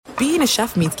being a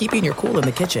chef means keeping your cool in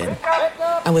the kitchen.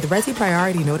 And with Resi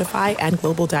Priority Notify and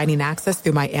Global Dining Access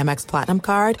through my Amex Platinum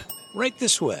card, Right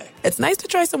this way. it's nice to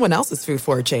try someone else's food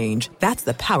for a change. That's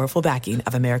the powerful backing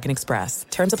of American Express.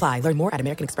 Terms apply. Learn more at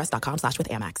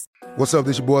americanexpress.com/withAmex. What's up?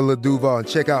 This your boy Lil Duval, and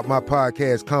check out my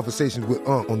podcast, Conversations with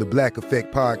Unc, on the Black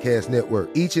Effect Podcast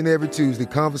Network. Each and every Tuesday,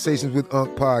 Conversations with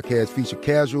Unc podcast feature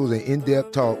casual and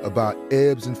in-depth talk about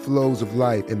ebbs and flows of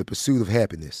life and the pursuit of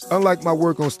happiness. Unlike my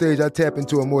work on stage, I tap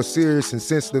into a more serious and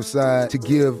sensitive side to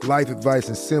give life advice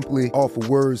and simply offer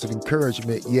words of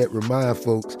encouragement, yet remind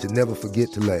folks to never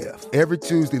forget to laugh. Every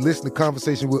Tuesday, listen to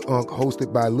Conversation with Unc,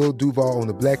 hosted by Lil Duval on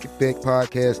the Black Effect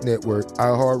Podcast Network,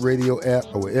 iHeartRadio app,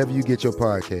 or wherever you get your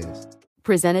podcasts.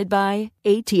 Presented by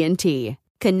AT&T.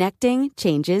 Connecting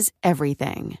changes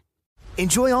everything.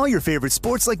 Enjoy all your favorite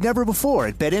sports like never before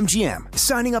at BetMGM.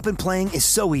 Signing up and playing is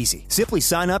so easy. Simply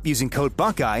sign up using code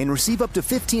Buckeye and receive up to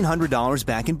 $1,500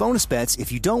 back in bonus bets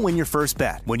if you don't win your first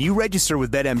bet. When you register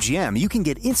with BetMGM, you can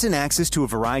get instant access to a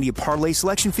variety of parlay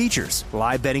selection features,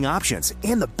 live betting options,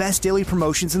 and the best daily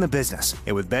promotions in the business.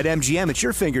 And with BetMGM at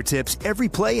your fingertips, every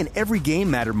play and every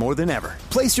game matter more than ever.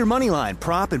 Place your moneyline,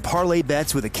 prop, and parlay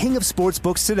bets with the king of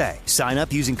sportsbooks today. Sign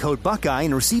up using code Buckeye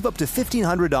and receive up to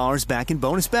 $1,500 back in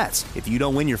bonus bets if you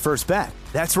don't win your first bet.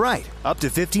 That's right, up to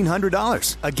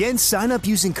 $1,500. Again, sign up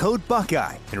using code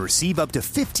Buckeye and receive up to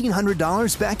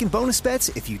 $1,500 back in bonus bets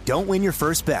if you don't win your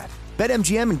first bet.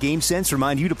 BetMGM and GameSense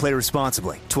remind you to play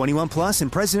responsibly. 21 plus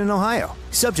and present in Ohio.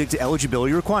 Subject to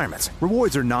eligibility requirements.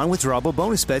 Rewards are non-withdrawable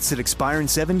bonus bets that expire in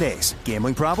 7 days.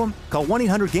 Gambling problem? Call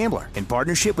 1-800-GAMBLER in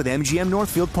partnership with MGM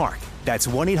Northfield Park. That's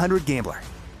 1-800-GAMBLER.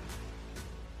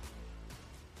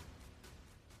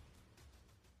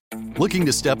 Looking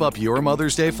to step up your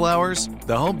Mother's Day flowers?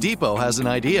 The Home Depot has an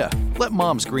idea. Let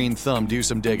Mom's green thumb do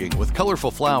some digging with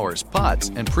colorful flowers,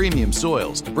 pots, and premium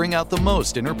soils to bring out the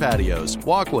most in her patios,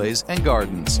 walkways, and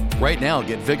gardens. Right now,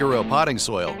 get Vigoro potting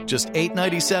soil, just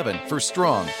 $8.97 for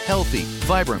strong, healthy,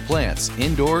 vibrant plants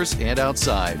indoors and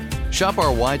outside. Shop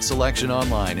our wide selection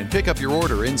online and pick up your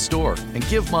order in-store and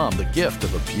give Mom the gift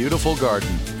of a beautiful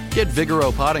garden. Get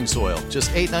Vigoro potting soil,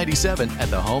 just $8.97 at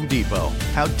the Home Depot.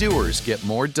 How doers get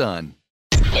more done.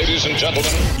 Ladies and gentlemen,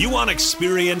 you want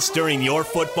experience during your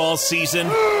football season?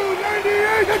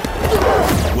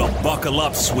 Well, buckle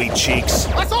up, sweet cheeks.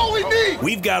 That's all we need.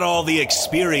 We've got all the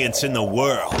experience in the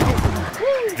world.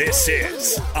 This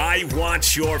is I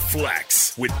Want Your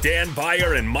Flex with Dan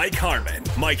Beyer and Mike Harmon.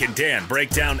 Mike and Dan break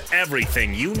down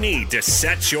everything you need to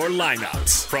set your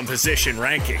lineups. From position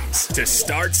rankings to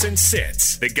starts and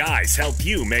sits, the guys help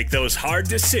you make those hard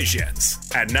decisions.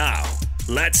 And now,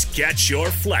 let's get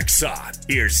your flex on.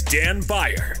 Here's Dan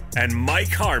Beyer and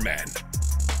Mike Harmon.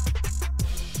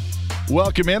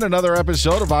 Welcome in another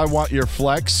episode of I Want Your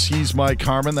Flex. He's Mike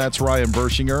Harmon. That's Ryan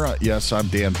Bershinger. Yes, I'm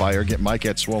Dan Beyer. Get Mike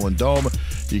at Swollen Dome.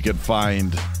 You can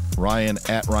find Ryan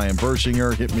at Ryan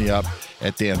Bershinger. Hit me up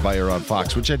at Dan Beyer on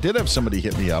Fox, which I did have somebody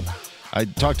hit me up. I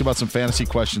talked about some fantasy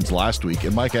questions last week,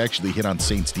 and Mike actually hit on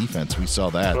Saints defense. We saw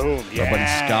that. Boom, yeah. Our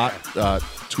buddy Scott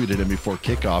tweeted in before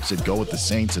kickoff, said go with the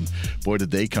Saints, and boy,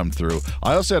 did they come through.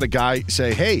 I also had a guy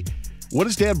say, hey, what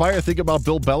does Dan Beyer think about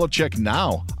Bill Belichick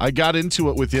now? I got into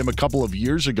it with him a couple of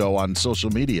years ago on social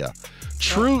media.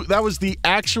 True, that was the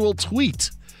actual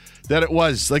tweet that it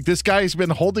was. Like, this guy's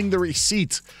been holding the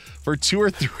receipt for 2 or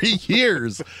 3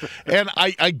 years. And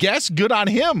I guess good on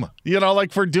him, you know,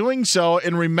 like for doing so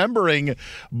and remembering.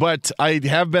 But I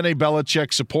have been a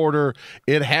Belichick supporter.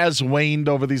 It has waned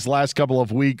over these last couple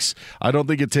of weeks. I don't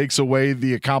think it takes away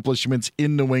the accomplishments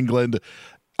in New England.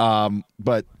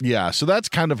 But yeah, so that's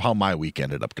kind of how my week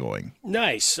ended up going.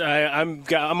 Nice.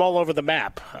 I'm all over the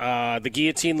map. The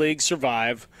Guillotine League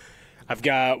survive. I've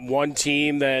got one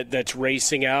team that's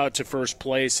racing out to first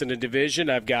place in a division.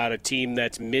 I've got a team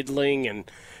that's middling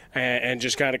and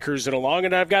just kind of cruising along,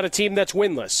 and I've got a team that's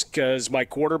winless because my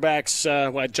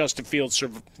quarterbacks, Justin Fields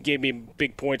gave me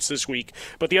big points this week,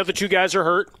 but the other two guys are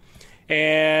hurt.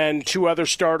 And 2 other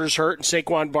starters hurt, and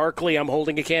Saquon Barkley, I'm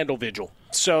holding a candle vigil.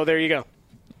 So there you go.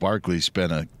 Barkley's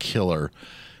been a killer,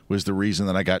 was the reason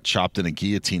that I got chopped in a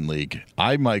guillotine league.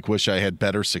 I, Mike, wish I had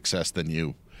better success than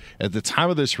you. At the time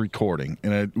of this recording,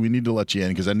 and we need to let you in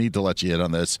because I need to let you in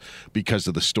on this because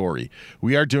of the story.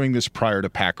 We are doing this prior to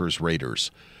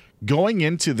Packers-Raiders. Going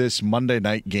into this Monday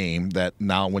night game that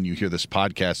now when you hear this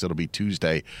podcast, it'll be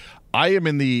Tuesday, I am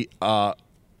in the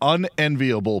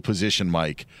unenviable position,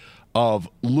 Mike, of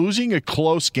losing a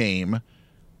close game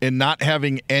and not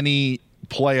having any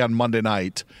play on Monday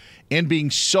night and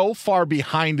being so far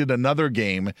behind in another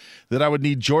game that I would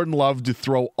need Jordan Love to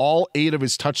throw all 8 of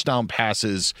his touchdown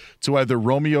passes to either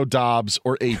Romeo Doubs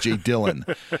or A.J. Dillon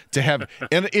to have.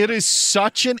 And it is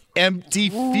such an empty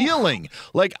feeling.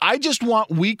 Like, I just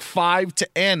want week 5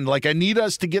 to end. Like, I need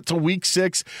us to get to week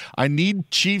 6. I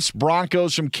need Chiefs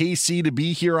Broncos from KC to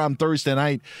be here on Thursday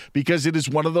night because it is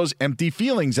one of those empty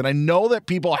feelings. And I know that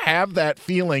people have that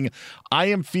feeling. I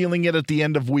am feeling it at the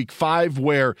end of week 5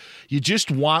 where you just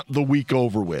want the week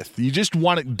over with. You just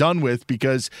want it done with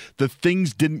because the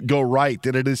things didn't go right.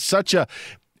 And it is such a –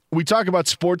 we talk about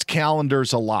sports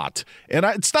calendars a lot. And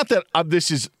it's not that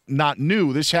this is not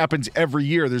new. This happens every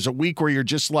year. There's a week where you're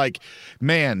just like,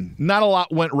 man, not a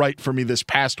lot went right for me this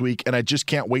past week, and I just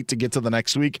can't wait to get to the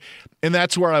next week. And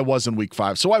that's where I was in week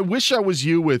 5. So I wish I was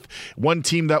you with one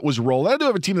team that was rolling. I do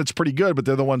have a team that's pretty good, but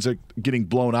they're the ones that are getting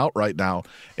blown out right now.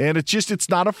 And it's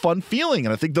not a fun feeling.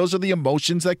 And I think those are the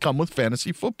emotions that come with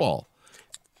fantasy football.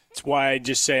 That's why I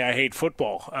just say I hate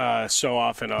football so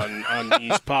often on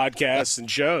these podcasts and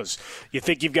shows. You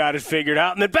think you've got it figured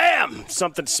out, and then bam,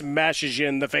 something smashes you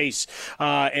in the face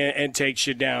and takes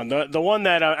you down. The one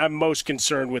that I'm most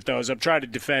concerned with, though, is I'm trying to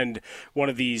defend one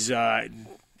of these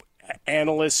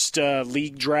analyst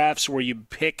league drafts where you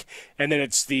pick, and then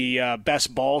it's the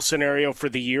best ball scenario for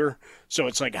the year. So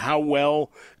it's like, how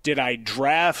well did I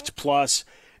draft, plus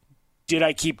did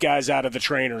I keep guys out of the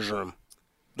trainer's room?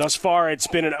 Thus far, it's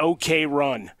been an okay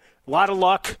run. A lot of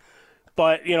luck,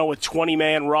 but, with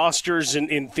 20-man rosters,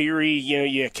 in theory,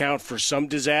 you account for some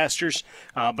disasters.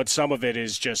 But some of it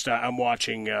is just I'm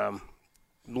watching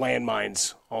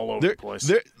landmines all over the place.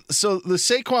 So the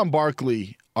Saquon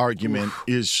Barkley argument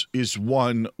is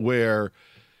one where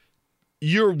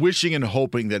you're wishing and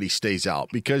hoping that he stays out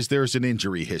because there's an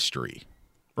injury history,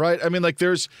 right? I mean, like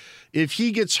if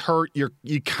he gets hurt, you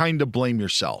kind of blame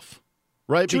yourself.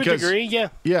 Right? To a degree, yeah.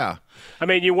 Yeah. I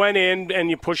mean, you went in and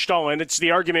you pushed all in. It's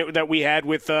the argument that we had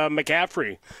with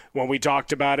McCaffrey when we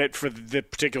talked about it for the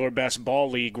particular best ball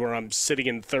league where I'm sitting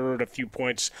in third, a few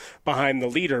points behind the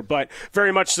leader. But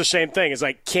very much the same thing. It's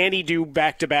like, can he do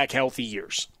back-to-back healthy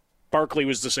years? Barkley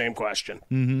was the same question.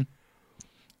 Mm-hmm.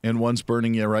 And one's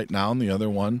burning you right now, and the other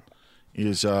one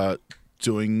is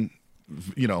doing,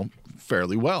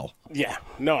 fairly well. Yeah.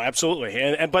 No,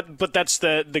 absolutely. But that's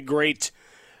the great –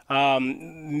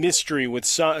 mystery with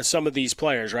some of these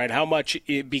players, right? How much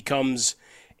it becomes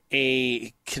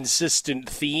a consistent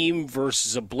theme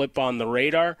versus a blip on the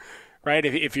radar, right?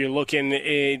 If you're looking,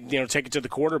 take it to the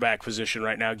quarterback position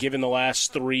right now. Given the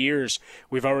last 3 years,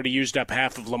 we've already used up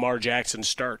half of Lamar Jackson's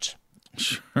starts.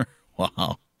 Sure.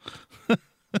 Wow.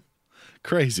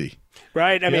 Crazy.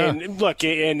 Right? I mean, look,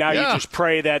 and now you just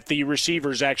pray that the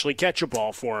receivers actually catch a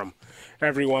ball for him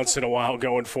every once in a while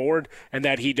going forward, and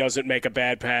that he doesn't make a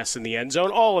bad pass in the end zone.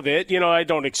 All of it, I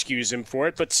don't excuse him for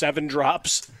it, but 7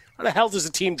 drops. How the hell does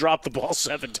a team drop the ball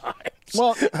 7 times?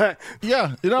 Well,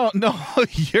 yeah, no,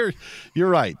 you're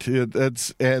right. There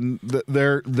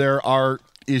are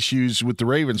issues with the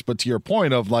Ravens, but to your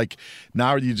point of like, now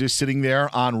are you just sitting there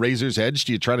on razor's edge?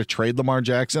 Do you try to trade Lamar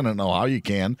Jackson? I don't know how you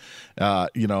can.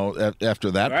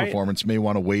 After that performance, may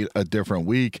want to wait a different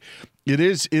week. It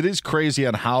is crazy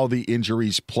on how the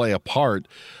injuries play a part.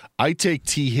 I take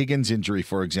T. Higgins' injury,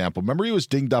 for example. Remember he was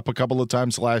dinged up a couple of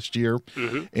times last year,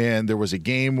 and there was a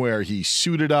game where he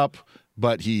suited up,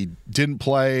 but he didn't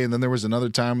play, and then there was another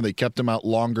time where they kept him out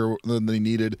longer than they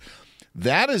needed.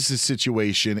 That is the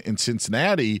situation in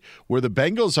Cincinnati where the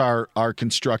Bengals are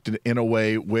constructed in a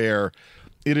way where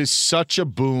it is such a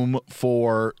boom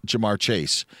for Jamar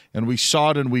Chase. And we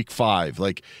saw it in week 5.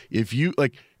 If you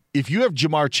have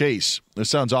Jamar Chase, this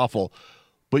sounds awful,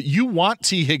 but you want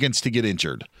T. Higgins to get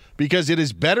injured because it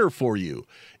is better for you.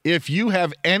 If you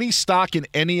have any stock in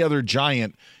any other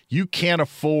Giant, you can't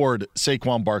afford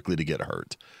Saquon Barkley to get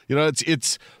hurt.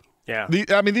 It's yeah.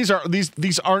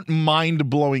 These aren't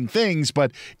mind-blowing things,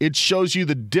 but it shows you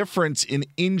the difference in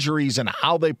injuries and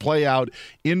how they play out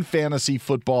in fantasy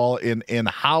football and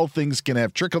how things can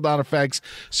have trickle-down effects.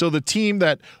 So the team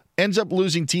that ends up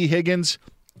losing T. Higgins,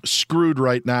 screwed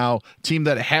right now. Team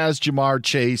that has Jamar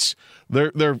Chase,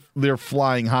 they're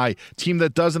flying high. Team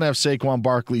that doesn't have Saquon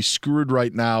Barkley, screwed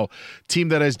right now. Team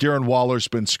that has Darren Waller's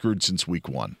been screwed since week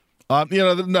 1.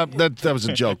 That was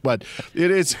a joke, but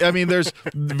it is. I mean, there's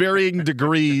varying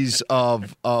degrees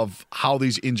of how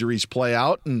these injuries play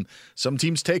out, and some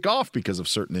teams take off because of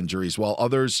certain injuries, while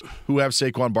others who have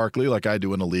Saquon Barkley, like I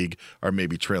do in a league, are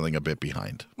maybe trailing a bit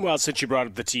behind. Well, since you brought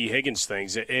up the T. Higgins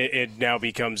things, it now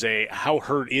becomes a how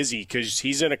hurt is he? Because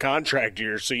he's in a contract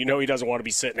year, so he doesn't want to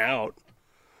be sitting out.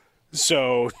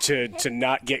 So to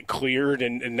not get cleared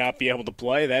and not be able to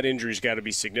play, that injury's got to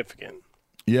be significant.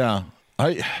 Yeah.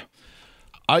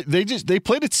 They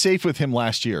played it safe with him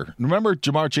last year. Remember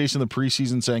Jamar Chase in the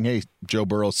preseason saying, "Hey, Joe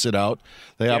Burrow, sit out."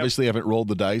 They obviously haven't rolled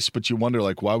the dice, but you wonder,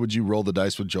 like, why would you roll the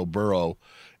dice with Joe Burrow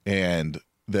and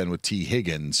then with T.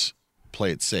 Higgins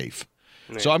play it safe?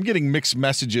 Yeah. So I'm getting mixed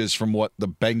messages from what the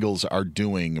Bengals are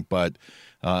doing, but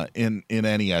in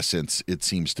any essence, it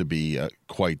seems to be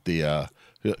quite the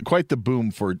boom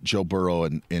for Joe Burrow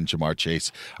and Jamar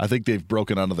Chase. I think they've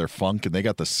broken out of their funk, and they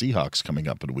got the Seahawks coming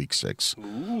up in Week 6.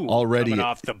 Ooh, already coming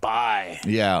off the bye.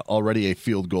 Yeah, already a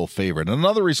field goal favorite. And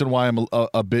another reason why I'm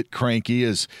a bit cranky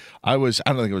is I don't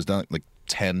think it was done like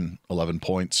 10, 11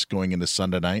 points going into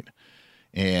Sunday night.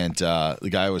 And the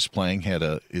guy I was playing had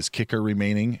his kicker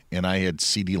remaining, and I had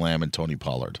CeeDee Lamb and Tony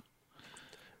Pollard.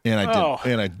 And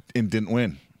I didn't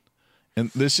win. And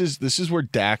this is where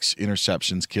Dak's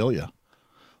interceptions kill you.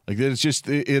 Like, it's just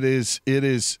it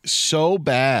is so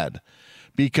bad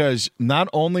because not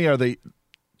only are they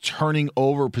turning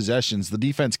over possessions, the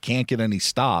defense can't get any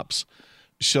stops.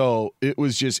 So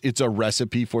it's a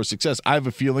recipe for success. I have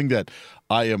a feeling that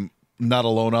I am not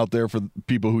alone out there for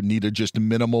people who needed just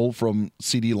minimal from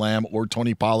CeeDee Lamb or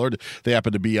Tony Pollard. They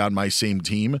happen to be on my same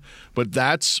team. But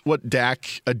that's what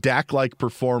a Dak-like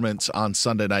performance on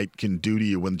Sunday night can do to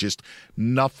you when just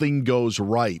nothing goes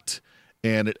right.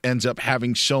 And it ends up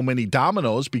having so many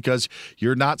dominoes because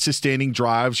you're not sustaining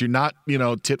drives. You're not,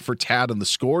 tit for tat on the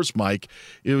scores, Mike.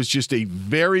 It was just a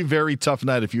very, very tough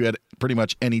night if you had pretty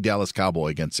much any Dallas Cowboy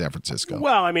against San Francisco.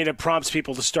 Well, I mean, it prompts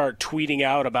people to start tweeting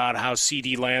out about how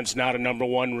CeeDee Lamb's not a number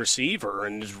one receiver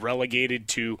and is relegated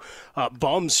to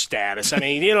bum status. I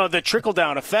mean, the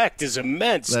trickle-down effect is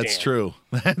immense, That's Dan. True.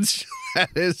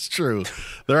 That is true.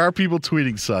 There are people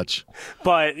tweeting such.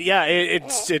 But, yeah,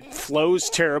 it flows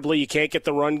terribly. You can't get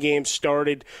the run game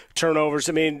started. Turnovers.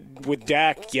 I mean, with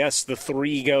Dak, yes, the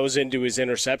 3 goes into his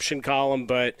interception column,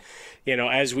 but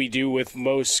as we do with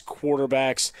most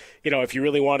quarterbacks, if you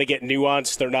really want to get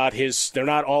nuanced, they're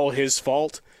not all his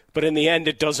fault. But in the end,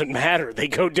 it doesn't matter. They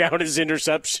go down as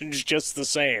interceptions just the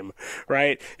same,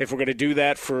 right? If we're going to do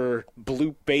that for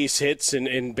bloop base hits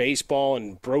in baseball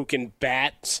and broken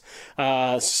bats,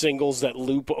 singles that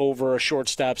loop over a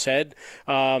shortstop's head,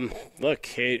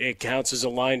 look, it counts as a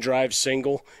line drive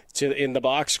single in the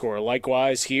box score.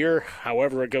 Likewise here,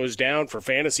 however it goes down for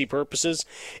fantasy purposes,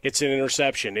 it's an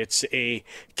interception. It's a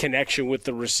connection with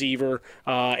the receiver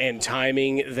and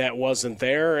timing that wasn't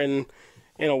there. And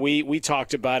we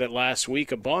talked about it last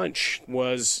week a bunch,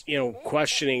 was,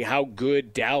 questioning how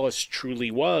good Dallas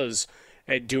truly was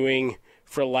at doing,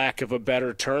 for lack of a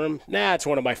better term. It's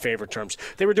one of my favorite terms.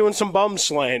 They were doing some bum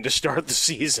slaying to start the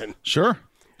season. Sure.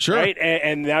 Right?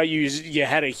 And now you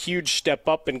had a huge step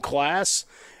up in class,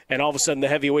 and all of a sudden the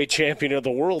heavyweight champion of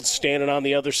the world standing on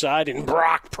the other side in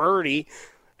Brock Purdy,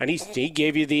 and he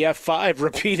gave you the F5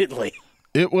 repeatedly.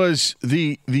 It was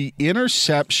the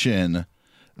interception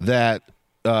that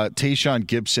Tayshaun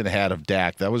Gibson had of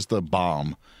Dak. That was the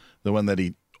bomb, the one that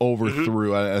he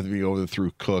overthrew. I think he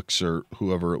overthrew Cooks or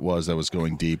whoever it was that was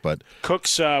going deep. But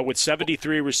Cooks with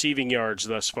 73 receiving yards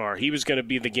thus far. He was going to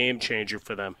be the game changer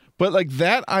for them. But like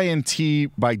that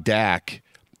INT by Dak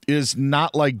is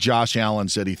not like Josh Allen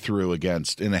said he threw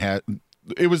against in the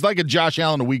It was like a Josh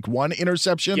Allen Week 1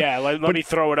 interception. Yeah, let me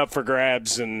throw it up for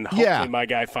grabs and hopefully my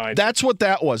guy finds it. That's what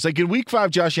that was. Like in Week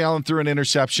 5, Josh Allen threw an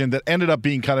interception that ended up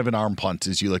being kind of an arm punt,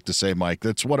 as you like to say, Mike.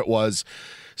 That's what it was.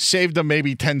 Saved them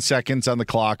maybe 10 seconds on the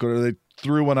clock, or they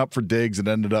threw one up for Diggs and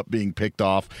ended up being picked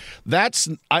off.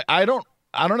 I don't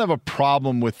have a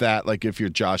problem with that, like if you're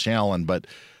Josh Allen, but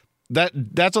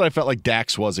that's what I felt like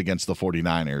Dak's was against the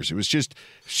 49ers. It was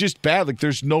just bad. Like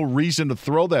there's no reason to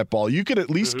throw that ball. You could at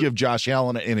least give Josh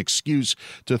Allen an excuse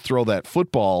to throw that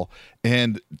football.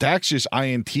 And Dak's just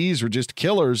INTs were just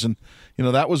killers. And,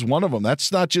 that was one of them.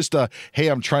 That's not just hey,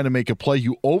 I'm trying to make a play.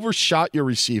 You overshot your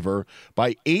receiver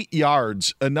by 8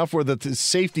 yards, enough where the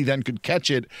safety then could catch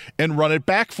it and run it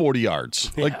back 40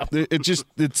 yards. Yeah. Like it's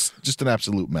just an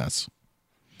absolute mess.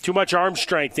 Too much arm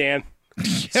strength, Dan.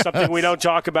 Yes. Something we don't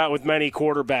talk about with many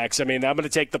quarterbacks. I mean, I'm going to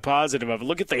take the positive of it.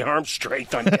 Look at the arm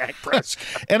strength on Dak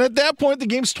Prescott. And at that point, the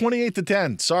game's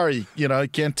 28-10. Sorry, I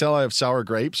can't tell I have sour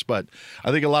grapes, but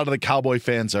I think a lot of the Cowboy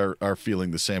fans are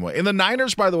feeling the same way. And the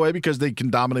Niners, by the way, because they can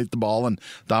dominate the ball and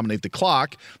dominate the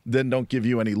clock, then don't give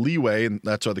you any leeway, and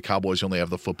that's why the Cowboys only have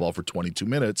the football for 22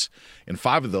 minutes. And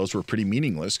 5 of those were pretty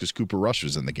meaningless because Cooper Rush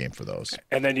was in the game for those.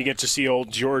 And then you get to see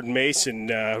old Jordan Mason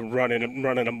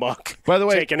running amok. By the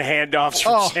way, taking a handoff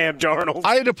playoffs for Sam Darnold.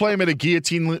 I had to play him in a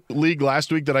guillotine league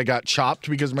last week that I got chopped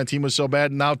because my team was so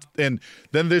bad. And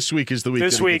then this week is the week.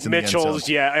 This week, Mitchell's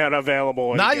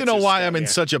unavailable. Now you know why I'm in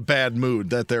such a bad mood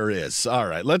that there is. All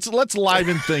right, let's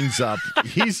liven things up.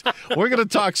 We're going to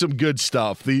talk some good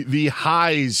stuff. The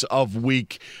highs of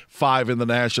Week 5 in the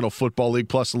National Football League,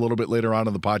 plus a little bit later on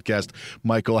in the podcast,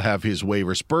 Mike will have his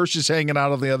waivers. Bursch is hanging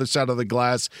out on the other side of the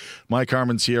glass. Mike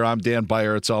Harmon's here. I'm Dan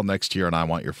Beyer. It's all next year, and I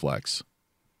want your flex.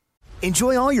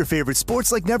 Enjoy all your favorite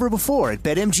sports like never before at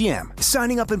BetMGM.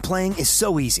 Signing up and playing is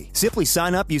so easy. Simply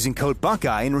sign up using code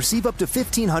Buckeye and receive up to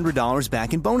 $1,500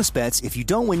 back in bonus bets if you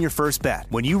don't win your first bet.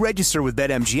 When you register with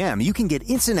BetMGM, you can get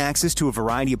instant access to a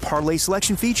variety of parlay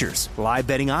selection features, live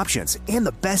betting options, and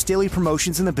the best daily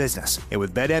promotions in the business. And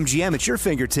with BetMGM at your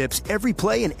fingertips, every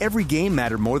play and every game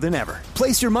matter more than ever.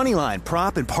 Place your moneyline,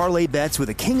 prop, and parlay bets with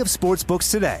the king of sportsbooks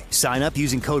today. Sign up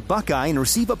using code Buckeye and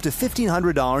receive up to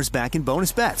 $1,500 back in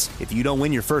bonus bets if you don't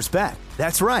win your first bet.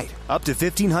 That's right, up to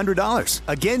 $1,500.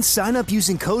 Again, sign up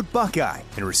using code Buckeye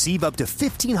and receive up to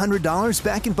 $1,500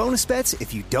 back in bonus bets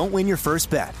if you don't win your first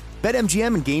bet.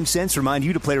 BetMGM and GameSense remind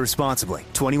you to play responsibly.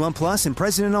 21 plus and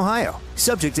present in Ohio.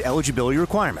 Subject to eligibility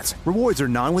requirements. Rewards are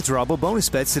non-withdrawable bonus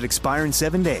bets that expire in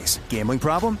 7 days. Gambling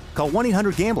problem? Call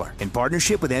 1-800-GAMBLER in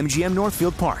partnership with MGM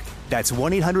Northfield Park. That's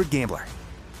 1-800-GAMBLER.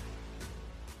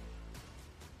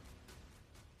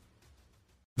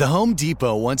 The Home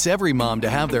Depot wants every mom to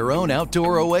have their own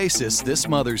outdoor oasis this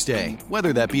Mother's Day,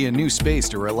 whether that be a new space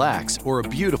to relax or a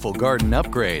beautiful garden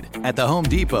upgrade. At the Home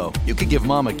Depot, you could give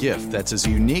mom a gift that's as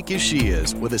unique as she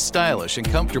is, with a stylish and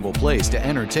comfortable place to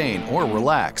entertain or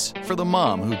relax for the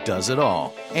mom who does it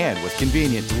all. And with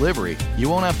convenient delivery, you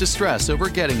won't have to stress over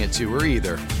getting it to her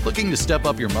either. Looking to step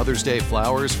up your Mother's Day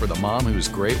flowers for the mom who's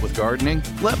great with gardening?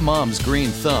 Let Mom's green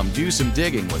thumb do some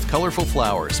digging with colorful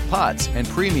flowers, pots, and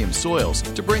premium soils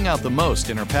to bring out the most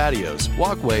in her patios,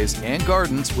 walkways, and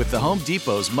gardens with the Home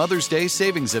Depot's Mother's Day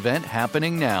Savings Event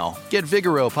happening now. Get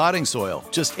Vigoro potting soil,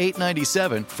 just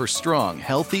 $8.97 for strong,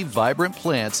 healthy, vibrant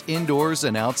plants indoors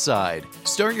and outside.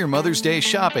 Start your Mother's Day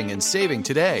shopping and saving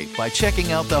today by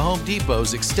checking out the Home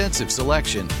Depot's extensive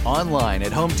selection online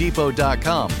at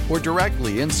HomeDepot.com or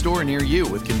directly in store near you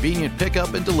with convenient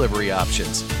pickup and delivery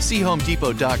options. See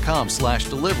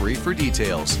HomeDepot.com/delivery for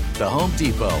details. The Home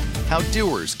Depot, how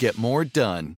doers get more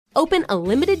done. Open a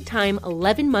limited-time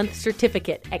 11-month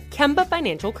certificate at Kemba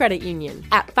Financial Credit Union.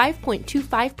 At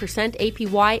 5.25%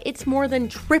 APY, it's more than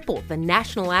triple the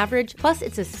national average, plus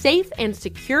it's a safe and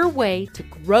secure way to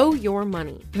grow your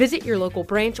money. Visit your local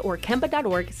branch or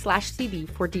kemba.org/cb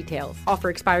for details.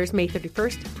 Offer expires May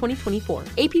 31st, 2024.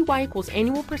 APY equals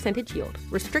annual percentage yield.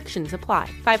 Restrictions apply.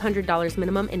 $500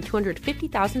 minimum and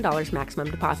 $250,000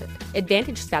 maximum deposit.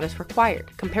 Advantage status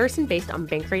required. Comparison based on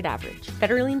bank rate average.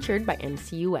 Federally insured by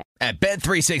NCUA. At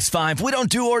Bet365, we don't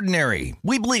do ordinary.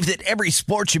 We believe that every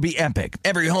sport should be epic.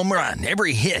 Every home run,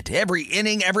 every hit, every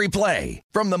inning, every play.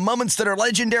 From the moments that are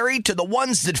legendary to the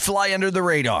ones that fly under the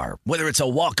radar. Whether it's a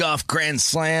walk-off grand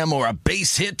slam or a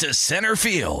base hit to center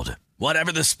field.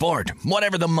 Whatever the sport,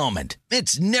 whatever the moment,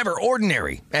 it's never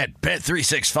ordinary at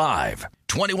Bet365.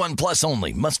 21 plus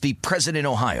only. Must be present in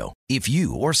Ohio. If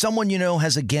you or someone you know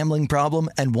has a gambling problem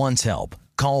and wants help,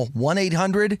 call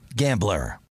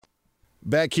 1-800-GAMBLER.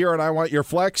 Back here, and I want your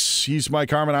flex. He's Mike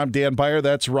Harmon. I'm Dan Beyer.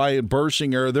 That's Ryan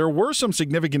Bershinger. There were some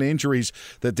significant injuries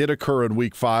that did occur in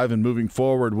Week 5, and moving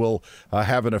forward will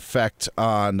have an effect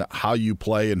on how you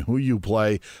play and who you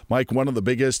play. Mike, one of the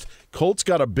biggest. Colts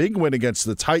got a big win against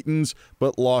the Titans,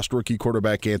 but lost rookie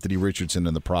quarterback Anthony Richardson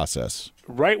in the process.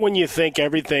 Right when you think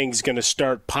everything's going to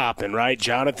start popping, right?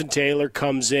 Jonathan Taylor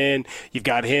comes in. You've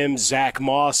got him. Zach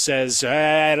Moss says,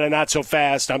 not so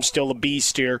fast. I'm still a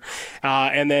beast here.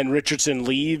 And then Richardson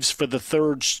leaves for the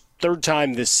third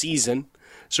time this season.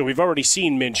 So we've already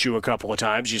seen Minshew a couple of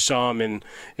times. You saw him in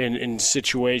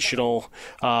situational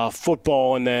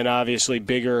football, and then obviously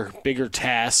bigger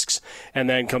tasks. And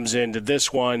then comes into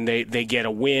this one, they get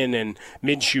a win, and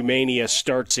Minshew mania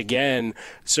starts again.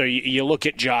 So you look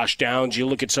at Josh Downs, you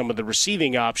look at some of the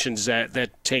receiving options that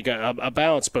take a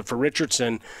bounce. But for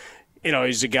Richardson, you know,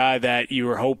 he's a guy that you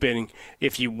were hoping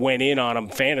if you went in on him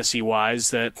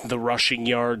fantasy-wise that the rushing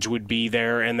yards would be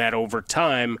there and that over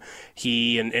time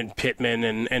he and Pittman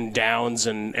and Downs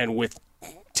and with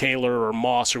Taylor or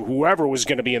Moss or whoever was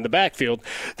going to be in the backfield,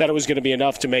 that it was going to be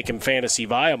enough to make him fantasy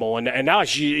viable. And now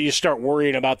you start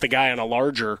worrying about the guy on a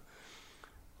larger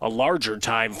a larger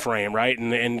time frame, right?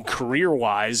 And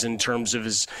career-wise, in terms of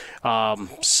his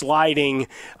sliding,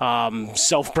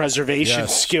 self-preservation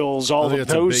skills, all of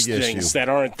those things that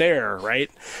aren't there,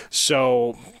 right?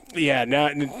 So, yeah,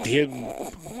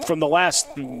 from the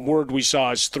last word we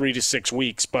saw is 3 to 6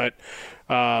 weeks, but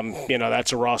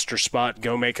that's a roster spot.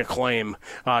 Go make a claim.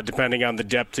 Depending on the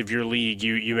depth of your league,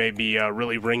 you may be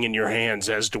really wringing your hands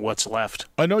as to what's left.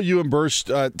 I know you and Burst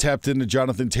tapped into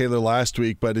Jonathan Taylor last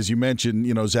week, but as you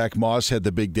mentioned, Zach Moss had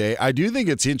the big day. I do think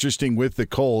it's interesting with the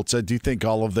Colts. I do think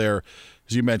all of their,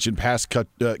 as you mentioned, pass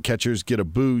catchers get a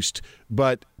boost,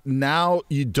 but now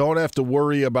you don't have to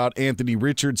worry about Anthony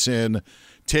Richardson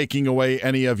taking away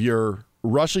any of your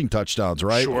rushing touchdowns,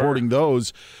 right? Sure. Hoarding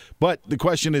those. But the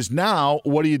question is now,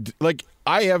 what do you like?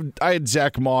 I had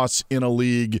Zach Moss in a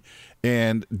league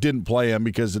and didn't play him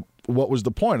because what was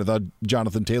the point? I thought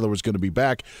Jonathan Taylor was going to be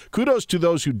back. Kudos to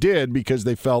those who did because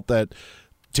they felt that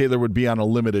Taylor would be on a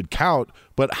limited count.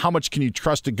 But how much can you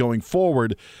trust it going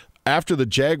forward? After the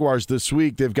Jaguars this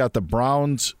week, they've got the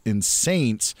Browns and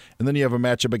Saints, and then you have a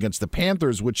matchup against the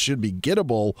Panthers, which should be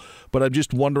gettable. But I'm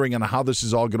just wondering on how this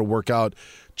is all going to work out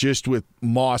just with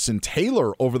Moss and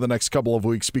Taylor over the next couple of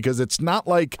weeks, because it's not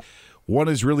like one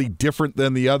is really different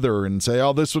than the other and say,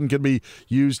 oh, this one can be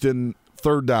used in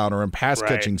third down or in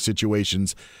pass-catching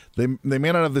situations. They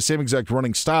may not have the same exact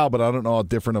running style, but I don't know how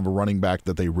different of a running back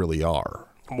that they really are.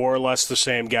 More or less the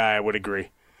same guy, I would agree.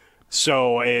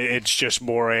 So it's just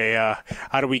more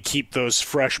how do we keep those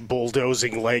fresh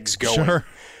bulldozing legs going? Sure.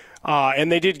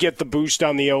 And they did get the boost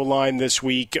on the O-line this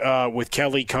week with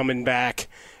Kelly coming back.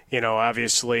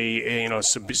 Obviously,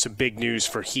 some big news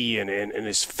for he and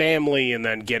his family, and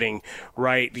then getting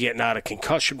out of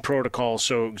concussion protocol.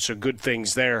 So good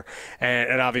things there.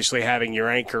 And obviously having your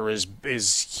anchor is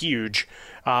huge.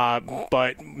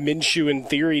 But Minshew, in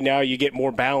theory, now you get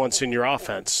more balance in your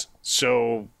offense.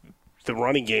 So the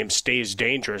running game stays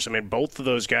dangerous. I mean, both of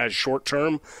those guys,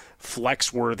 short-term,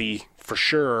 flex-worthy for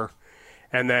sure,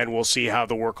 and then we'll see how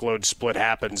the workload split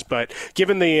happens. But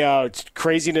given the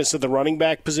craziness of the running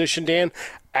back position, Dan,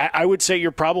 I would say you're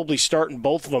probably starting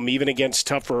both of them, even against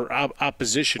tougher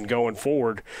opposition going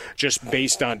forward, just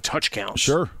based on touch counts.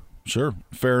 Sure.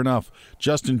 Fair enough.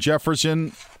 Justin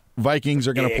Jefferson, Vikings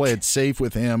are going to play it safe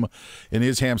with him and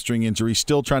his hamstring injury.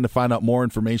 Still trying to find out more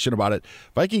information about it.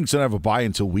 Vikings don't have a bye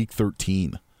until week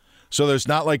 13. So there's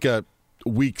not like a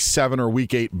week 7 or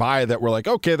week 8 bye that we're like,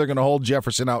 okay, they're going to hold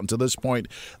Jefferson out until this point.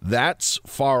 That's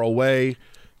far away.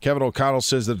 Kevin O'Connell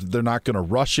says that they're not going to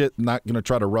rush it, not going to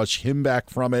try to rush him back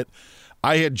from it.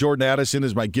 I had Jordan Addison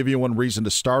as my give you one reason to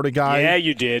start a guy. Yeah,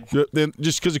 you did. Then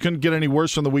just because he couldn't get any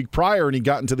worse from the week prior and he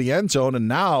got into the end zone, and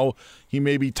now he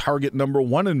may be target number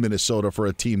 1 in Minnesota for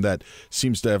a team that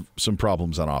seems to have some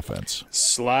problems on offense.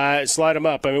 Slide him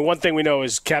up. I mean, one thing we know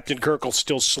is Captain Kirkle's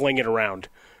still slinging around,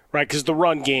 right? Because the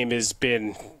run game has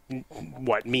been,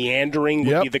 meandering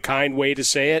would be the kind way to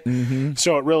say it. Mm-hmm.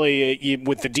 So it really,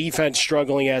 with the defense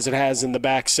struggling as it has in the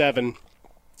back seven,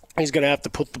 he's going to have to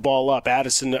put the ball up.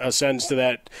 Addison ascends to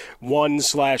that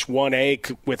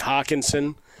 1/1A with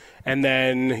Hawkinson. And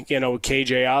then,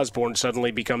 KJ Osborne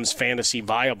suddenly becomes fantasy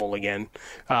viable again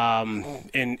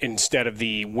instead of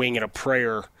the wing and a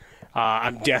prayer.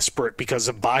 I'm desperate because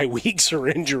of bye weeks or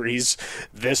injuries.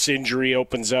 This injury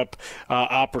opens up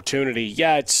opportunity.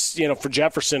 Yeah, it's, for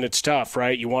Jefferson, it's tough,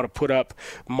 right? You want to put up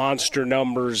monster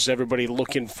numbers, everybody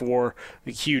looking for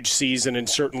a huge season, and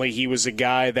certainly he was a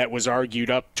guy that was argued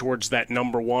up towards that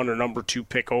number 1 or number 2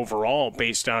 pick overall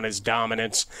based on his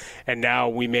dominance, and now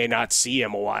we may not see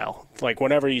him a while. Like,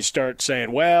 whenever you start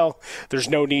saying, well, there's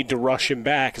no need to rush him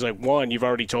back, it's like, one, you've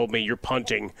already told me you're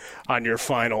punting on your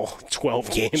final 12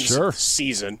 games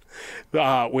season,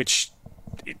 which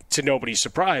to nobody's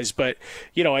surprise. But,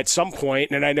 at some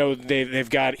point, and I know they've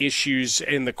got issues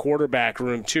in the quarterback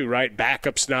room too, right?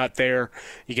 Backup's not there.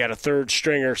 You got a third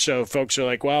stringer. So folks are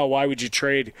like, well, why would you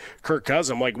trade Kirk Cousins?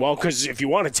 I'm like, well, because if you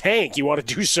want to tank, you want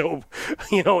to do so,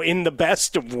 in the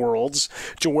best of worlds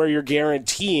to where you're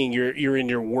guaranteeing you're in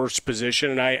your worst position.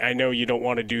 And I know you don't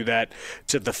want to do that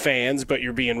to the fans, but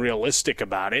you're being realistic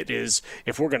about it, is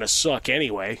if we're going to suck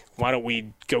anyway, why don't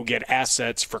we go get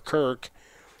assets for Kirk?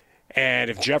 And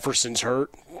if Jefferson's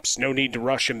hurt, there's no need to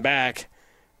rush him back.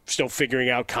 Still figuring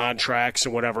out contracts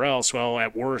and whatever else. Well,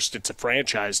 at worst, it's a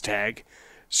franchise tag.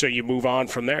 So you move on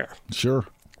from there. Sure.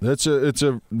 It's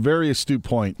a very astute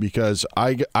point, because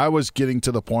I was getting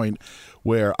to the point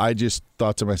where I just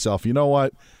thought to myself, you know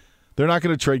what? They're not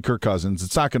going to trade Kirk Cousins.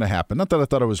 It's not going to happen. Not that I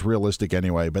thought it was realistic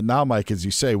anyway. But now, Mike, as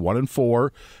you say,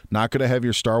 1-4, not going to have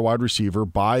your star wide receiver.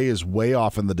 Bye is way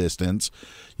off in the distance.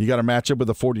 You got a matchup with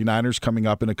the 49ers coming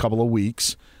up in a couple of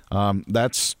weeks.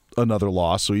 That's another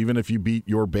loss. So even if you beat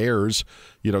your Bears,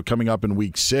 coming up in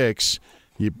week 6,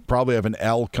 you probably have an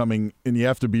L coming, and you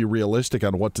have to be realistic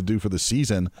on what to do for the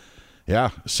season. Yeah,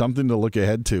 something to look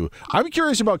ahead to. I'm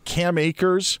curious about Cam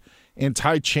Akers and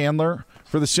Ty Chandler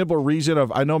for the simple reason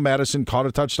of, I know Madison caught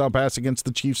a touchdown pass against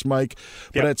the Chiefs, Mike,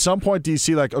 but at some point do you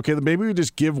see okay, maybe we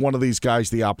just give one of these guys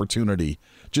the opportunity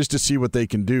just to see what they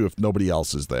can do if nobody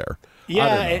else is there?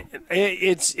 Yeah,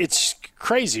 it's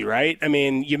crazy, right? I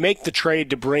mean, you make the trade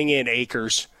to bring in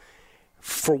Akers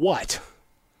for what?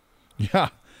 Yeah.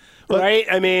 Right?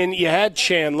 I mean, you had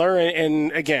Chandler,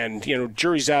 and again,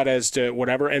 jury's out as to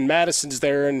whatever, and Madison's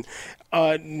there, and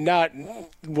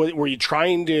were you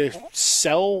trying to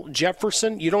sell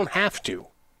Jefferson? You don't have to.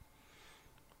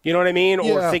 You know what I mean?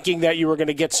 Yeah. Or thinking that you were going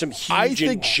to get some huge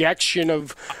injection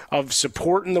of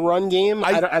support in the run game?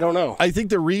 I don't know. I think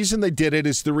the reason they did it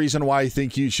is the reason why I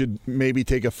think you should maybe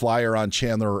take a flyer on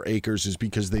Chandler or Akers is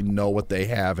because they know what they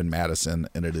have in Madison,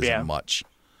 and it isn't much.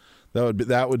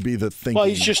 That would be the thinking. Well,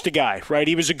 he's just a guy, right?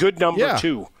 He was a good number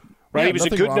 2. Right, he was a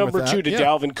good number 2 to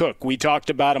Dalvin Cook. We talked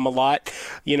about him a lot.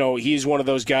 He's one of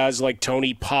those guys like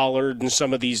Tony Pollard and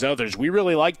some of these others. We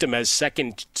really liked him as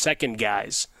second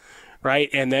guys, right?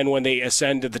 And then when they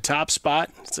ascend to the top spot,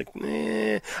 it's like,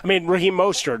 I mean, Raheem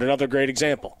Mostert, another great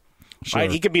example. Sure.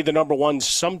 Right? He could be the number 1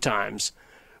 sometimes,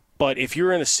 but if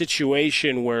you're in a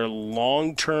situation where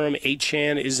long-term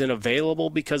Achane isn't available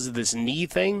because of this knee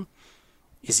thing,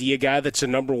 is he a guy that's a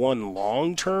number 1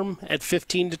 long-term at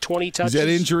 15 to 20 touches? He's had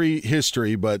injury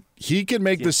history, but he can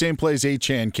make the same plays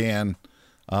Achane can,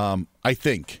 I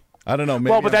think. I don't know.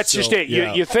 Maybe but that's just it.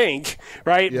 Yeah. You think,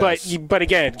 right? Yes. But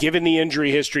again, given the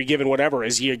injury history, given whatever,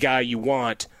 is he a guy you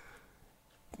want,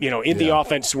 in the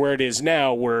offense where it is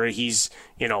now, where he's,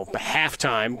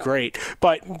 halftime, great.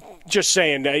 But just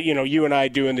saying, you and I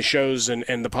doing the shows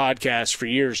and the podcast for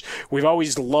years, we've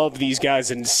always loved these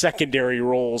guys in secondary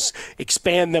roles,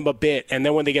 expand them a bit, and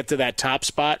then when they get to that top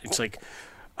spot, it's like,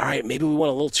 all right, maybe we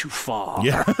went a little too far.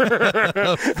 Yeah,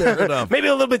 fair enough. Maybe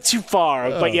a little bit too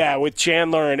far. But, yeah, with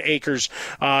Chandler and Akers,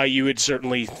 you would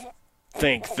certainly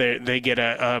think they get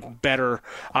a better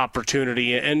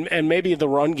opportunity, and maybe the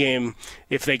run game,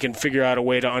 if they can figure out a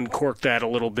way to uncork that a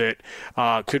little bit,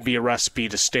 could be a recipe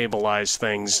to stabilize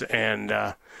things and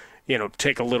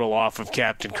take a little off of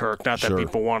Captain Kirk. Not that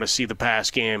people want to see the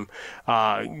pass game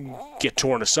get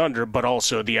torn asunder, but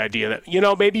also the idea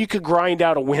that maybe you could grind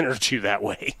out a win or 2 that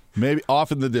way. Maybe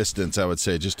off in the distance, I would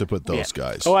say, just to put those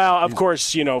guys. Well, of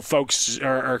course, folks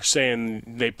are saying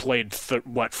they played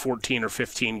 14 or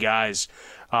 15 guys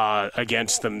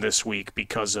against them this week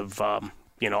because of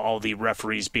all the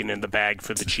referees being in the bag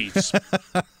for the Chiefs.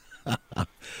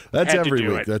 That's every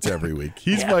week. That's every week.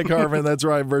 He's Mike Harmon. That's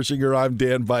Ryan Bershinger. I'm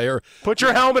Dan Beyer. Put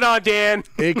your helmet on, Dan.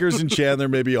 Akers and Chandler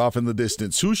may be off in the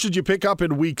distance. Who should you pick up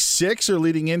in week 6 or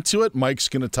leading into it? Mike's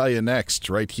going to tell you next,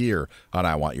 right here on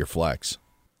I Want Your Flex.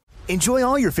 Enjoy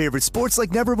all your favorite sports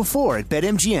like never before at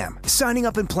BetMGM. Signing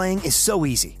up and playing is so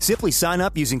easy. Simply sign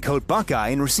up using code Buckeye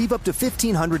and receive up to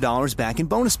 $1,500 back in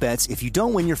bonus bets if you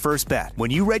don't win your first bet. When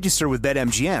you register with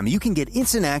BetMGM, you can get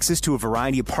instant access to a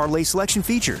variety of parlay selection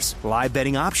features, live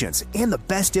betting options, and the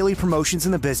best daily promotions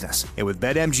in the business. And with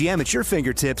BetMGM at your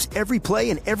fingertips, every play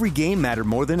and every game matter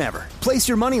more than ever. Place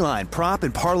your moneyline, prop,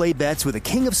 and parlay bets with the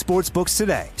king of sportsbooks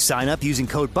today. Sign up using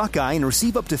code Buckeye and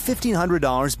receive up to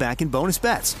 $1,500 back in bonus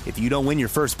bets if you don't win your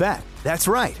first bet. That's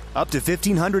right, up to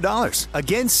 $1,500.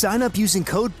 Again, sign up using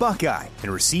code Buckeye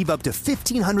and receive up to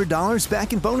 $1,500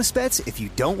 back in bonus bets if you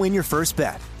don't win your first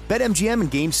bet. BetMGM and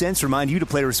GameSense remind you to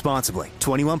play responsibly.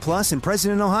 21 plus and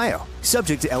present in Ohio.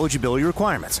 Subject to eligibility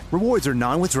requirements. Rewards are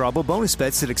non-withdrawable bonus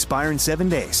bets that expire in 7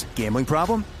 days. Gambling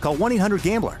problem? Call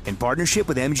 1-800-GAMBLER in partnership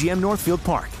with MGM Northfield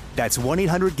Park. That's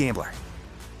 1-800-GAMBLER.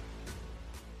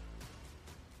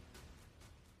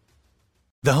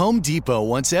 The Home Depot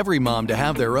wants every mom to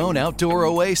have their own outdoor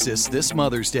oasis this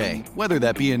Mother's Day, whether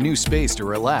that be a new space to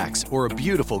relax or a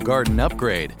beautiful garden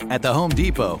upgrade. At the Home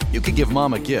Depot, you can give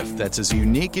mom a gift that's as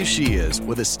unique as she is,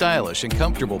 with a stylish and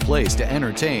comfortable place to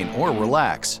entertain or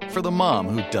relax for the mom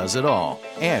who does it all.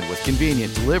 And with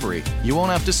convenient delivery, you won't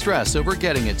have to stress over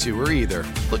getting it to her either.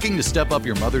 Looking to step up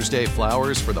your Mother's Day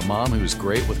flowers for the mom who's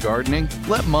great with gardening?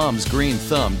 Let Mom's Green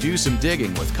Thumb do some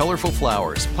digging with colorful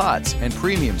flowers, pots, and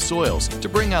premium soils to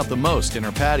bring out the most in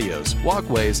her patios,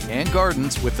 walkways, and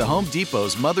gardens with the Home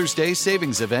Depot's Mother's Day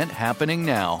Savings Event happening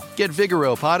now. Get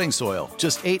Vigoro potting soil,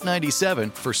 just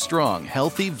 $8.97 for strong,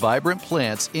 healthy, vibrant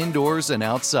plants indoors and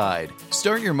outside.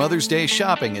 Start your Mother's Day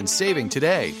shopping and saving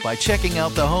today by checking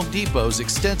out the Home Depot's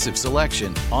extensive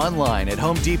selection online at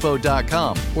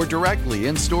homedepot.com or directly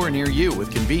in-store near you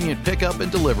with convenient pickup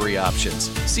and delivery options.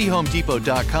 See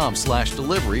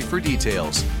homedepot.com/delivery for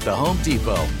details. The Home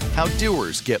Depot. How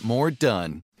doers get more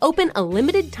done. Open a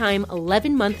limited-time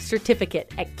 11-month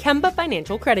certificate at Kemba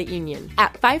Financial Credit Union.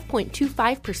 At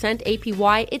 5.25%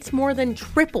 APY, it's more than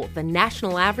triple the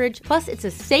national average, plus it's a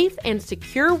safe and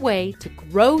secure way to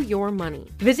grow your money.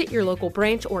 Visit your local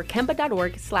branch or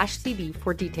kemba.org/cb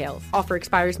for details. Offer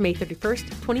expires May 31st,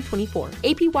 2024.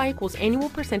 APY equals annual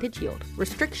percentage yield.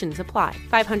 Restrictions apply.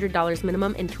 $500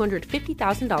 minimum and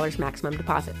 $250,000 maximum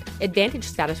deposit. Advantage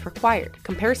status required.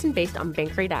 Comparison based on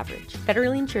bank rate average.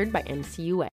 Federally insured by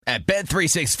NCUA. At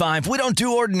Bet365, we don't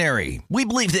do ordinary. We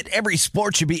believe that every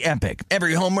sport should be epic.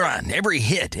 Every home run, every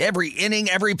hit, every inning,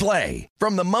 every play.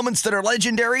 From the moments that are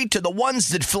legendary to the ones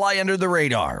that fly under the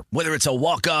radar. Whether it's a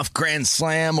walk-off grand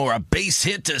slam or a base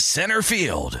hit to center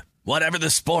field. Whatever the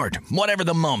sport, whatever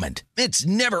the moment. It's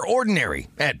never ordinary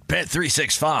at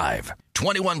Bet365.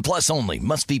 21 plus only.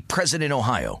 Must be present in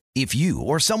Ohio. If you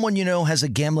or someone you know has a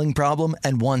gambling problem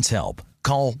and wants help,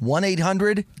 call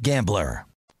 1-800-GAMBLER.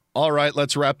 All right,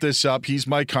 let's wrap this up. He's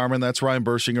Mike Harmon. That's Ryan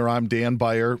Bershinger. I'm Dan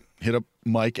Beyer. Hit up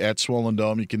Mike at Swollen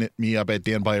Dome. You can hit me up at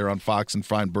Dan Beyer on Fox and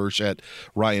find Bersh at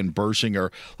Ryan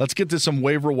Bershinger. Let's get to some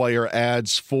waiver wire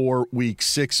ads for Week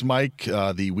 6, Mike.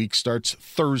 The week starts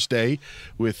Thursday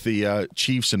with the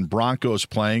Chiefs and Broncos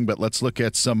playing, but let's look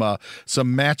at some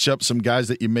matchups, some guys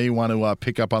that you may want to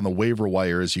pick up on the waiver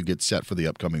wire as you get set for the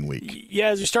upcoming week. Yeah,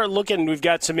 as we start looking, we've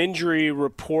got some injury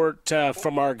report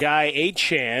from our guy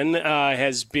Achan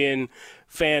has been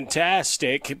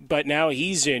fantastic, but now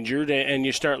he's injured, and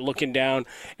you start looking down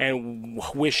and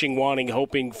wishing, wanting,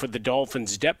 hoping for the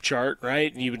Dolphins depth chart,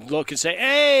 right? You would look and say,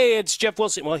 hey, it's Jeff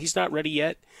Wilson. Well, he's not ready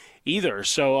yet either.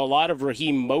 So a lot of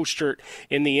Raheem Mostert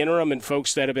in the interim, and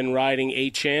folks that have been riding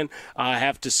Achan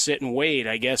have to sit and wait.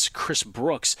 I guess Chris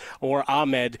Brooks or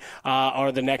Ahmed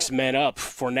are the next men up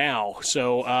for now.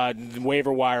 So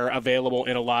waiver wire available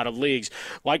in a lot of leagues.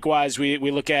 Likewise, we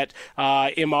look at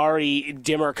Imari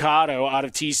Demercado out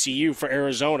of TCU for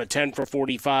Arizona, 10 for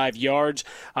 45 yards.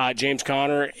 James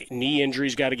Conner, knee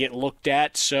injuries got to get looked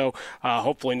at. So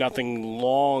hopefully nothing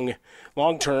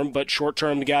long-term, but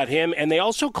short-term got him. And they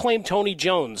also claimed Tony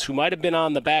Jones, who might have been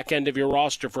on the back end of your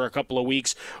roster for a couple of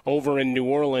weeks over in New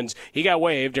Orleans. He got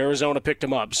waived. Arizona picked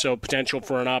him up, so potential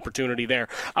for an opportunity there.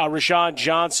 Rashawn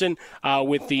Johnson,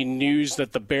 with the news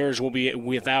that the Bears will be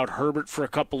without Herbert for a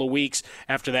couple of weeks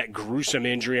after that gruesome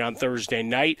injury on Thursday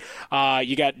night.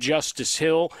 You got Justice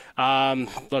Hill.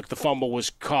 Look, the fumble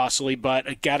was costly,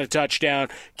 but got a touchdown,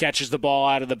 catches the ball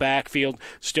out of the backfield.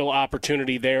 Still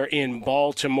opportunity there in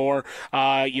Baltimore.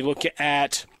 You look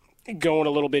at going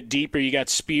a little bit deeper, you got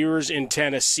Spears in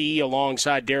Tennessee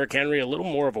alongside Derrick Henry, a little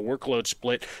more of a workload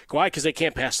split. Why? Because they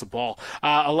can't pass the ball.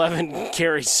 11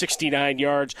 carries, 69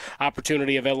 yards,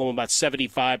 opportunity available in about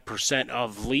 75%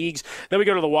 of leagues. Then we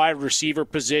go to the wide receiver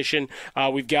position.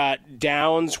 We've got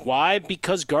Downs. Why?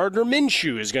 Because Gardner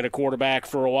Minshew is going to quarterback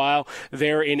for a while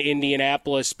there in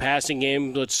Indianapolis. Passing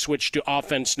game, let's switch to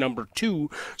offense number 2.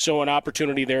 So an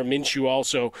opportunity there. Minshew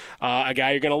also a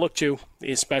guy you're going to look to,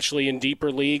 especially in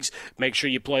deeper leagues. Make sure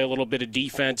you play a little bit of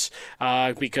defense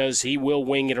because he will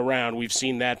wing it around. We've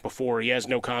seen that before. He has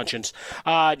no conscience.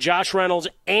 Josh Reynolds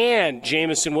and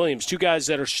Jamison Williams, two guys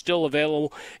that are still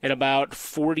available in about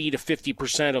 40 to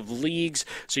 50% of leagues.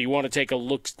 So you want to take a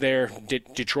look there.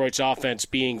 Detroit's offense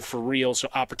being for real, so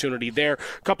opportunity there.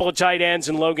 A couple of tight ends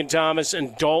and Logan Thomas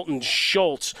and Dalton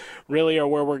Schultz really are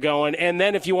where we're going. And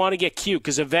then if you want to get cute,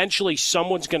 because eventually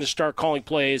someone's going to start calling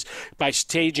plays by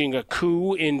staging a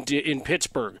coup in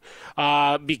Pittsburgh.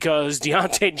 Because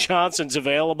Deontay Johnson's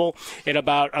available in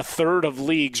about a third of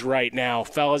leagues right now,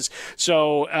 fellas.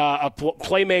 So a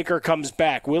playmaker comes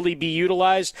back. Will he be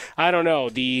utilized? I don't know.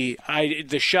 The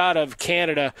shot of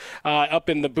Canada up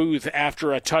in the booth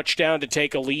after a touchdown to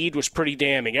take a lead was pretty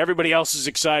damning. Everybody else is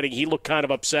exciting. He looked kind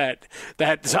of upset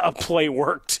that a play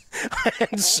worked.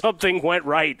 and something went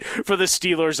right for the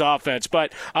Steelers offense.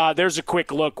 But there's a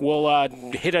quick look. We'll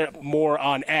hit it more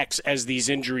on X as these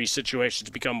injury situations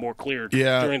become more clear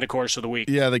during the course of the week.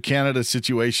 Yeah, the Canada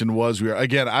situation was weird.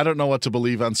 Again, I don't know what to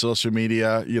believe on social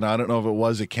media. I don't know if it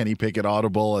was a Kenny Pickett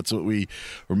audible. That's what we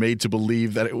were made to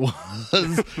believe that it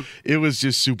was. It was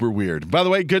just super weird. By the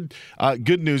way, good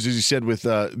news, as you said, with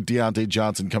Deontay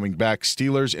Johnson coming back.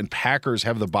 Steelers and Packers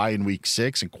have the bye in week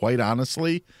 6, and quite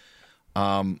honestly,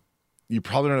 you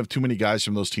probably don't have too many guys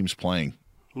from those teams playing.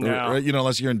 No.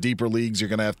 Unless you're in deeper leagues, you're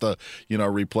going to have to,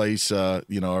 replace,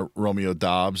 Romeo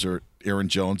Doubs or Aaron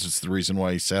Jones. It's the reason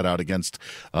why he sat out against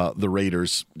the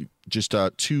Raiders. Just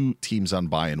 2 teams on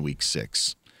bye in week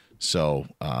 6. So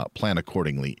plan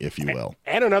accordingly, if you will.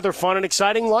 And another fun and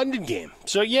exciting London game.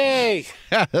 So yay!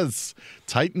 Yes,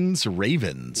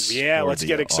 Titans-Ravens. Yeah, let's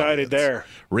get excited there.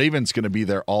 Ravens going to be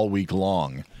there all week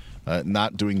long.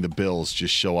 Not doing the Bills,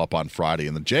 just show up on Friday.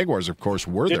 And the Jaguars, of course,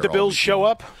 were there. Did the Bills show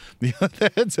up?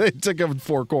 It took them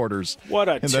 4 quarters. What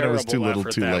a and terrible then it was too little,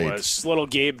 effort too that late. was. Little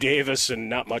Gabe Davis and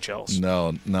not much else.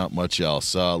 No, not much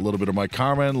else. A little bit of Mike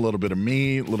Harmon, a little bit of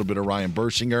me, a little bit of Ryan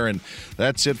Bershinger, and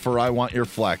that's it for I Want Your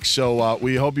Flex. So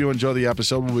we hope you enjoy the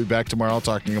episode. We'll be back tomorrow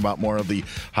talking about more of the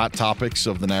hot topics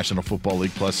of the National Football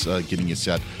League, plus getting you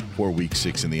set for Week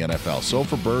 6 in the NFL. So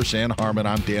for Bersh and Harmon,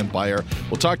 I'm Dan Beyer.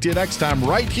 We'll talk to you next time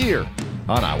right here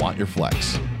on I Want Your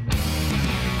Flex.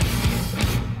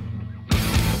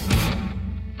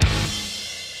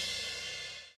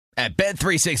 At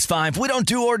Bet365, we don't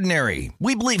do ordinary.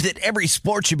 We believe that every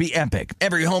sport should be epic.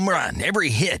 Every home run, every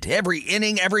hit, every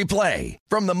inning, every play.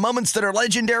 From the moments that are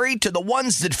legendary to the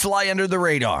ones that fly under the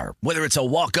radar. Whether it's a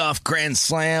walk-off grand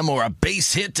slam or a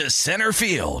base hit to center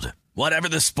field. Whatever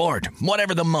the sport,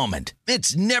 whatever the moment,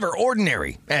 it's never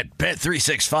ordinary at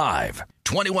Bet365.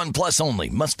 21 plus only.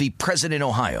 Must be present in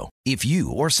Ohio. If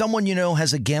you or someone you know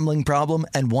has a gambling problem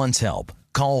and wants help,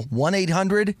 call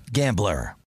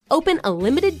 1-800-GAMBLER. Open a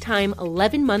limited-time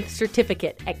 11-month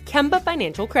certificate at Kemba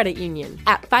Financial Credit Union.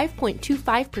 At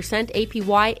 5.25%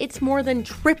 APY, it's more than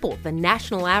triple the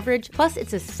national average, plus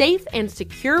it's a safe and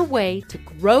secure way to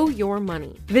grow your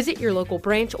money. Visit your local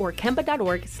branch or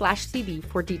kemba.org/cb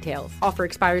for details. Offer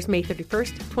expires May 31st,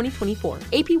 2024.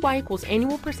 APY equals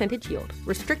annual percentage yield.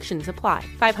 Restrictions apply.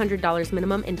 $500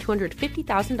 minimum and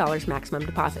 $250,000 maximum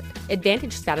deposit.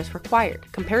 Advantage status required.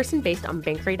 Comparison based on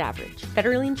bank rate average.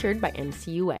 Federally insured by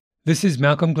NCUA. This is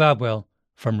Malcolm Gladwell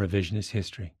from Revisionist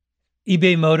History.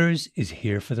 eBay Motors is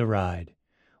here for the ride.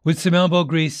 With some elbow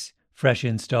grease, fresh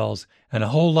installs, and a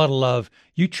whole lot of love,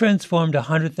 you transformed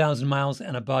 100,000 miles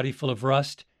and a body full of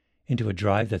rust into a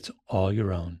drive that's all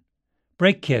your own.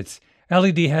 Brake kits,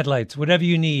 LED headlights, whatever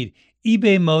you need,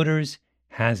 eBay Motors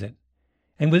has it.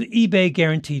 And with eBay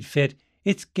Guaranteed Fit,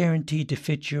 it's guaranteed to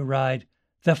fit your ride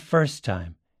the first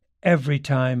time, every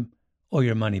time, or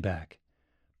your money back.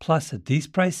 Plus, at these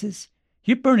prices,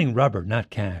 you're burning rubber,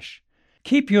 not cash.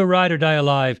 Keep your ride or die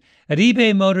alive at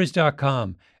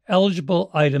ebaymotors.com. Eligible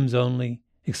items only.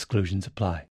 Exclusions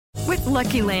apply. With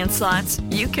Lucky Land Slots,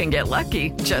 you can get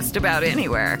lucky just about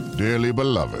anywhere. Dearly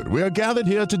beloved, we are gathered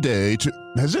here today to...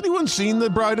 Has anyone seen the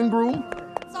bride and groom?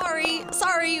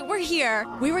 Sorry, we're here.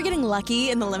 We were getting lucky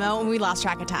in the limo and we lost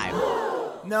track of time.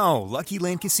 No, Lucky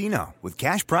Land Casino, with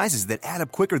cash prizes that add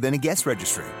up quicker than a guest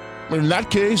registry. In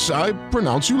that case, I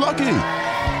pronounce you lucky.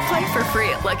 Play for free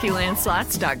at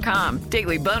LuckyLandSlots.com.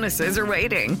 Daily bonuses are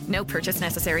waiting. No purchase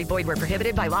necessary. Void where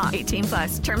prohibited by law. 18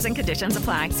 plus. Terms and conditions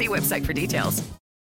apply. See website for details.